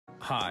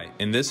Hi,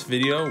 in this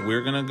video,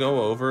 we're gonna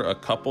go over a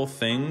couple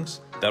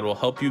things that will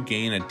help you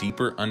gain a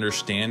deeper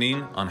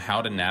understanding on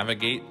how to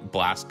navigate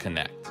Blast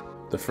Connect.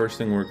 The first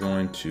thing we're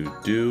going to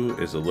do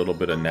is a little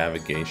bit of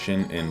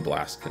navigation in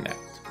Blast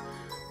Connect.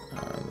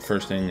 The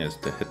first thing is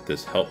to hit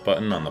this help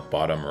button on the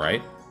bottom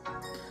right.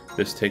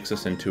 This takes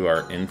us into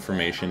our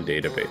information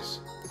database.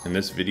 In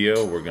this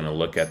video, we're gonna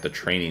look at the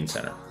training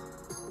center.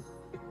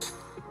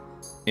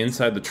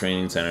 Inside the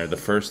training center, the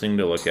first thing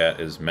to look at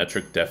is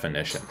metric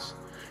definitions.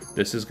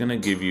 This is going to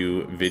give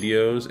you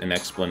videos and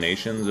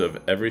explanations of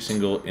every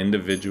single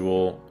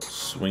individual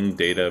swing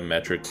data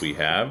metric we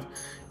have.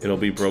 It'll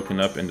be broken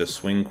up into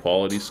swing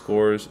quality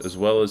scores as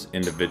well as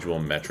individual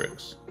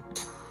metrics.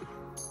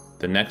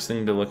 The next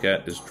thing to look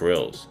at is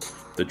drills.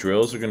 The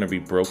drills are going to be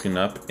broken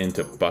up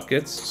into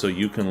buckets so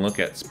you can look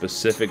at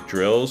specific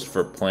drills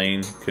for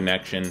plane,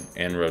 connection,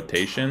 and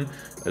rotation,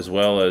 as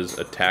well as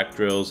attack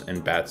drills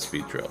and bat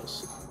speed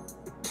drills.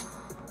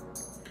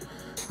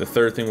 The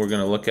third thing we're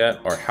going to look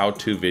at are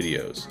how-to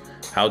videos.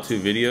 How-to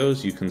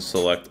videos, you can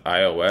select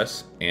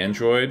iOS,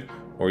 Android,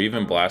 or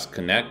even Blast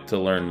Connect to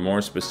learn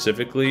more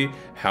specifically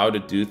how to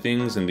do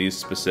things in these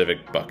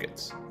specific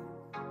buckets.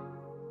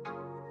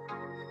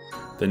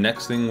 The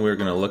next thing we're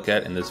going to look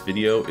at in this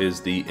video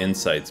is the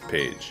Insights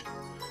page.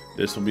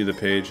 This will be the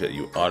page that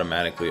you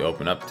automatically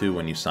open up to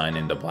when you sign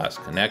into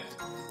Blast Connect,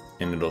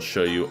 and it'll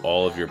show you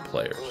all of your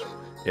players.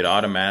 It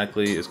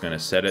automatically is going to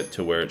set it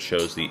to where it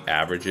shows the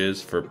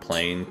averages for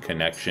plane,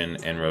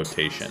 connection, and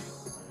rotation.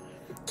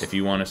 If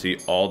you want to see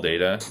all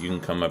data, you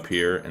can come up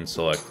here and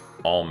select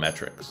all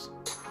metrics.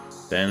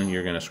 Then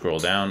you're going to scroll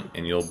down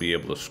and you'll be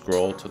able to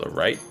scroll to the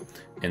right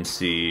and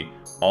see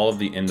all of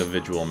the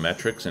individual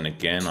metrics. And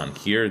again, on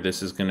here,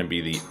 this is going to be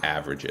the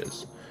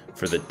averages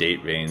for the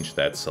date range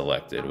that's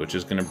selected, which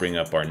is going to bring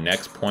up our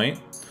next point,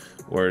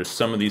 where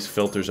some of these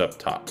filters up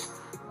top.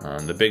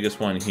 The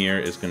biggest one here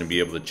is going to be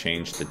able to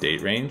change the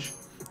date range.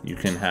 You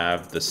can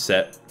have the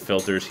set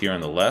filters here on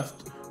the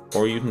left,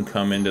 or you can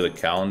come into the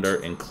calendar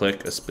and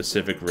click a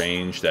specific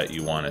range that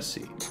you want to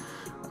see.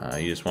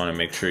 You just want to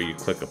make sure you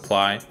click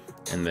apply,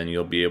 and then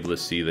you'll be able to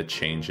see the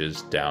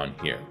changes down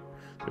here.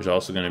 There's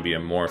also going to be a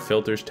more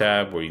filters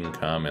tab where you can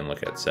come and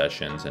look at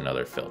sessions and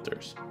other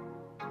filters.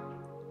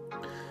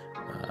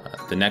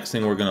 The next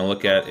thing we're going to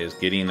look at is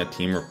getting a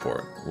team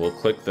report. We'll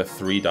click the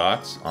three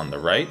dots on the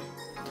right,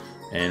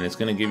 and it's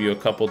going to give you a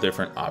couple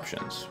different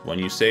options. When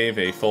you save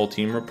a full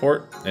team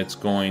report, it's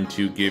going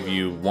to give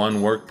you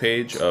one work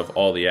page of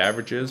all the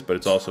averages, but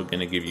it's also going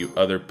to give you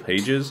other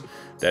pages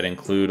that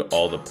include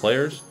all the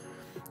players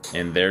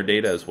and their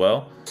data as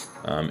well,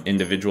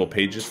 individual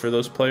pages for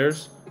those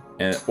players.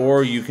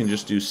 Or you can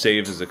just do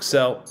save as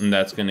Excel, and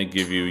that's going to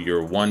give you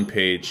your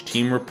one-page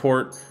team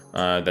report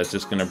that's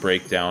just going to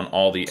break down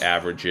all the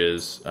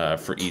averages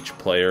for each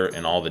player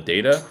and all the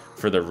data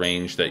for the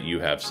range that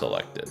you have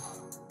selected.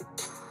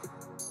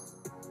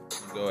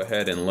 Go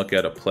ahead and look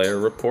at a player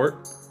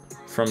report.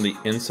 From the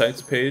Insights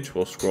page,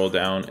 we'll scroll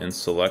down and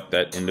select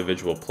that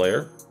individual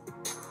player.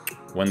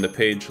 When the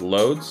page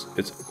loads,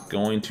 it's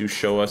going to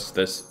show us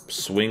this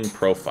swing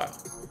profile.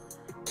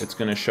 It's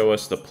going to show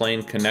us the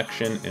plane,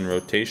 connection, and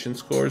rotation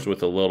scores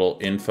with a little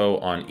info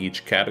on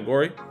each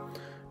category,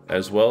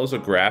 as well as a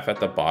graph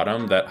at the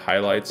bottom that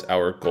highlights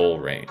our goal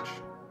range.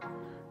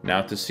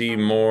 Now, to see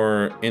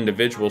more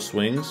individual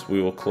swings,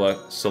 we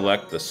will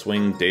select the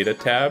Swing Data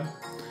tab.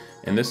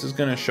 And this is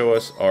going to show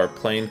us our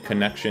plane,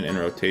 connection, and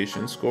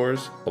rotation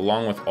scores,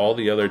 along with all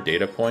the other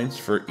data points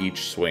for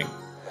each swing.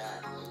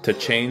 To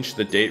change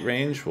the date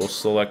range, we'll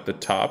select the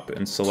top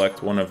and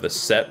select one of the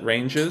set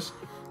ranges,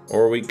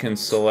 or we can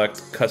select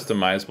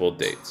customizable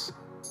dates.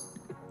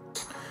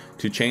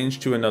 To change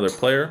to another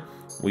player,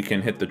 we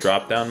can hit the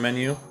drop-down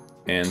menu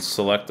and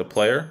select a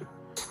player.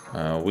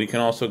 We can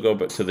also go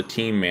to the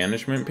team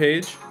management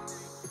page,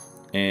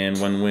 and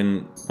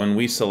when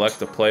we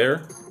select a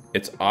player,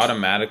 it's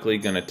automatically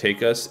going to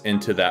take us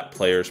into that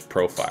player's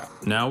profile.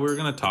 Now we're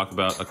going to talk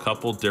about a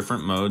couple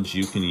different modes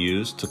you can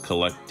use to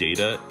collect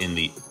data in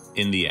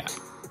the app.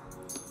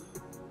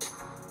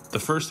 The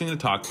first thing to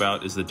talk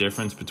about is the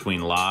difference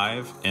between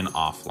live and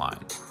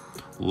offline.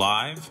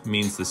 Live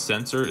means the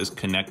sensor is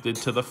connected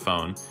to the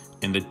phone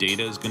and the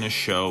data is going to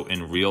show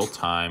in real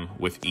time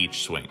with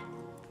each swing.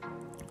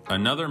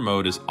 Another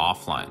mode is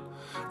offline.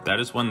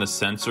 That is when the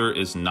sensor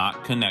is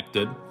not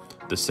connected.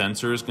 The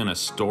sensor is going to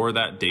store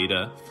that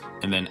data,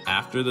 and then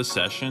after the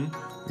session,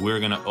 we're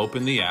going to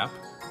open the app,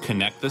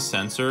 connect the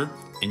sensor,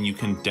 and you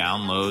can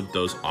download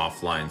those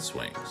offline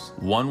swings.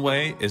 One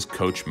way is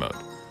coach mode.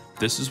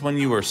 This is when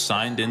you are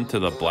signed into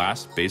the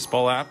Blast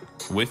Baseball app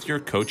with your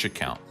coach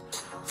account.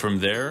 From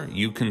there,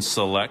 you can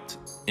select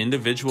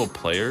individual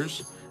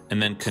players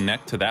and then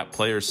connect to that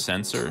player's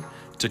sensor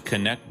to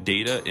connect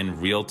data in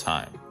real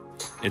time.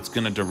 It's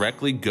going to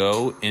directly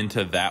go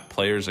into that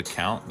player's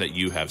account that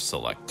you have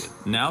selected.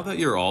 Now that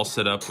you're all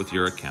set up with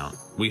your account,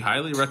 we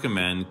highly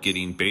recommend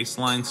getting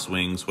baseline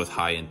swings with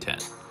high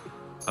intent,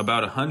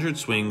 about 100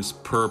 swings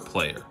per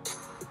player.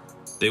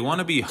 They want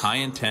to be high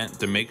intent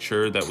to make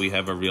sure that we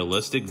have a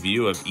realistic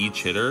view of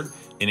each hitter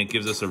and it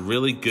gives us a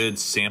really good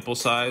sample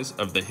size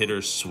of the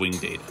hitter's swing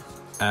data.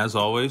 As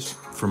always,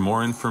 for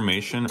more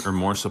information or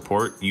more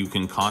support, you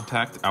can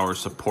contact our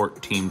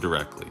support team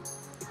directly.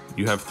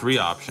 You have 3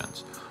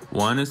 options.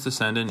 One is to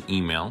send an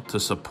email to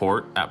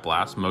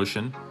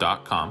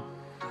support@blastmotion.com.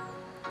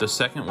 The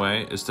second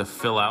way is to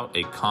fill out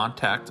a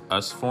contact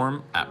us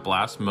form at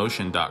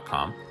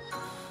blastmotion.com,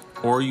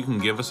 or you can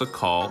give us a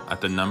call at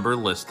the number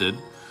listed,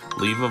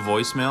 leave a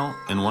voicemail,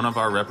 and one of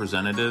our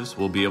representatives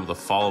will be able to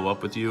follow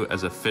up with you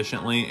as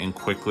efficiently and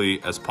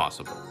quickly as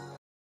possible.